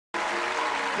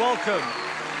welcome.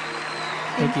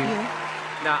 Thank you.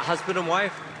 Now, husband and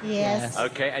wife? Yes.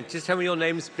 Okay, and just tell me your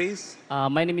names, please.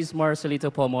 My name is Marcelito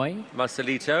Pomoy.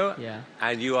 Marcelito. Yeah.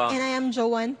 And you are? And I am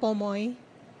Joanne Pomoy.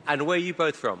 And where are you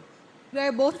both from? We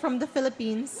are both from the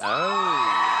Philippines. Oh.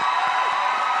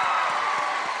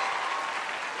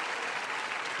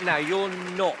 Now, you're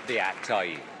not the act, are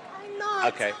you? I'm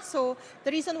not. Okay. So the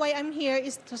reason why I'm here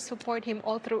is to support him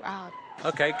all throughout.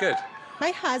 Okay, good. My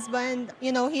husband,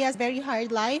 you know, he has very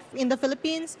hard life in the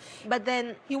Philippines, but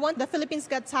then he won the Philippines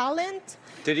Got Talent.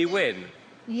 Did he win?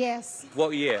 Yes.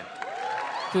 What year?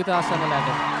 2011.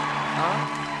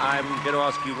 I'm going to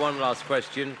ask you one last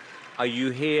question. Are you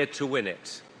here to win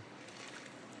it?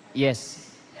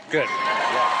 Yes. Good.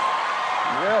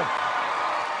 Yeah.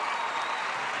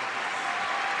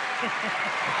 All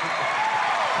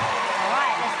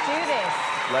right, let's do this.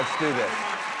 Let's do this.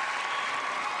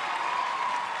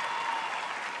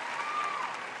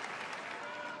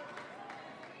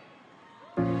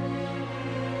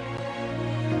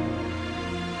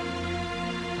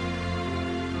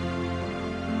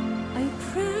 I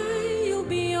pray you'll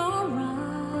be alright.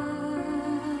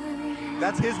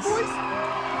 That's his voice?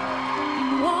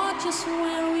 And watch us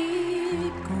where we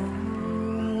go.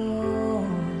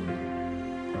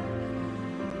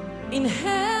 And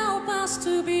help us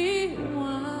to be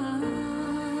wise.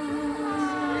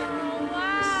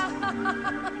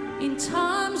 In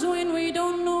times when we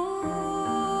don't know.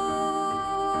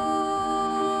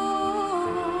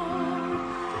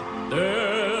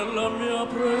 Della mia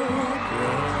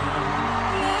preghiera.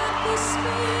 Let this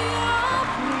be our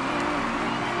prayer.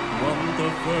 Quanto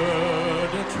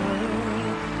further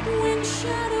trail when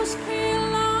shadows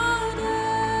fill our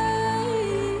day.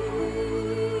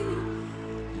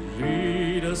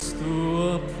 Lead us to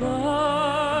a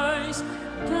place,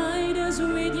 guide us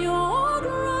with your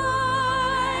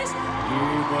grace.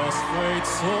 Give us faith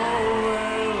so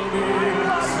we'll be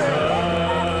saved.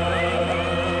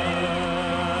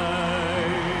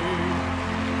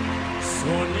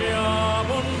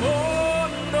 Sogniamo un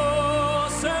mondo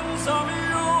senza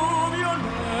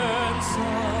violenza,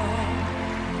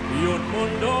 un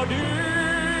mondo di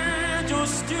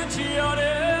giustizia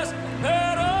e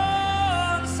speranza.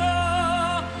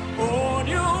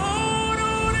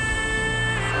 Ognuno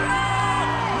nella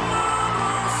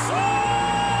mano sua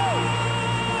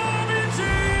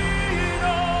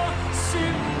vicina,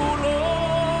 simbolo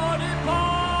di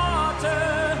pace,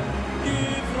 di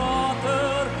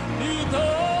fraternità.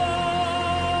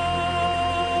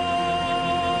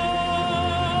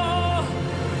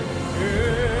 E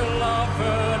la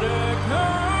fede che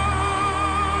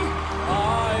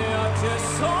hai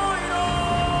acceso io.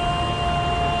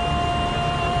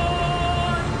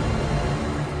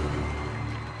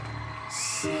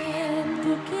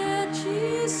 Sento che ci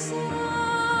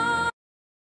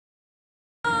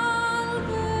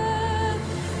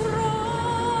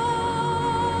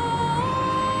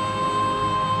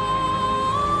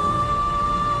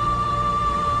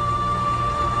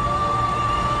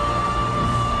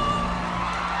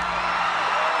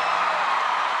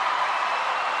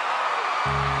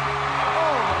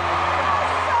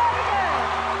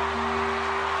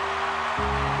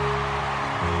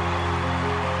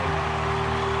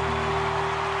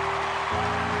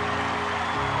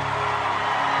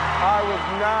I was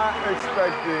not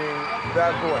expecting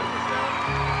that voice.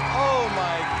 Oh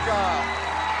my God.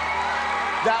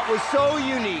 That was so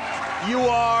unique. You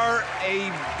are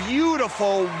a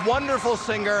beautiful, wonderful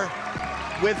singer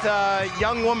with a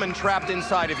young woman trapped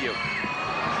inside of you.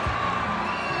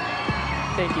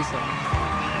 Thank you, sir.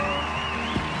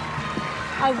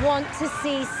 I want to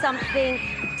see something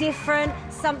different,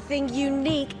 something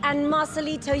unique. And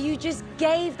Marcelito, you just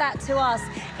gave that to us.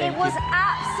 Thank It was you.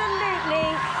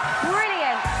 absolutely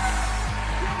brilliant.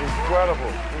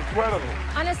 Incredible, incredible.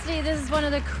 Honestly, this is one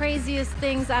of the craziest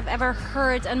things I've ever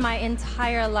heard in my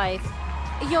entire life.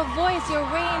 Your voice, your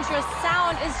range, your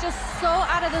sound is just so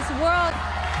out of this world.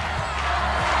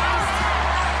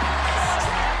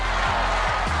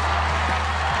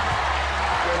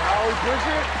 Can Howie push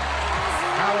it?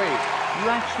 Howie, you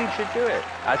actually should do it.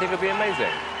 I think it'd be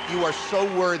amazing. You are so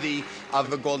worthy of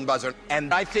the Golden Buzzer.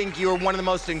 And I think you're one of the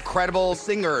most incredible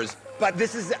singers. But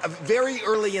this is very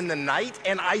early in the night,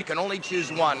 and I can only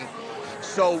choose one.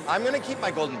 So I'm going to keep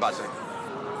my Golden Buzzer.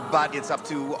 But it's up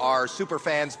to our super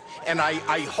fans, and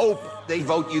I hope they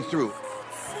vote you through.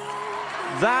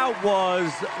 That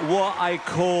was what I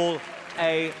call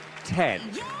a 10.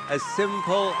 As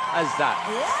simple as that.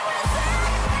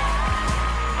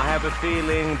 I have a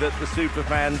feeling that the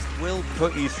superfans will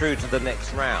put you through to the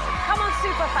next round. Come on,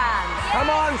 superfans. Come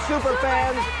on, super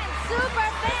fans.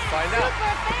 Superfans! Find out.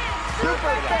 Superfans!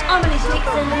 I'm Alicia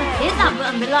Dixon. Hit that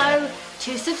button below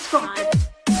to subscribe.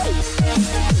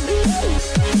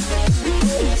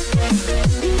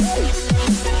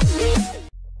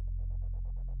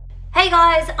 Hey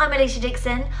guys, I'm Alicia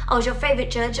Dixon. I was your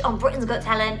favourite judge on Britain's Got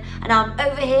Talent, and I'm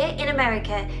over here in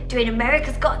America doing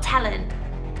America's Got Talent.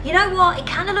 You know what? It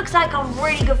kind of looks like I'm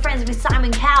really good friends with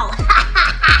Simon Cowell.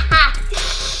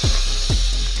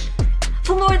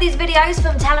 For more of these videos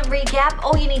from Talent Recap,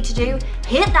 all you need to do,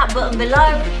 hit that button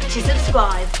below to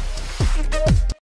subscribe.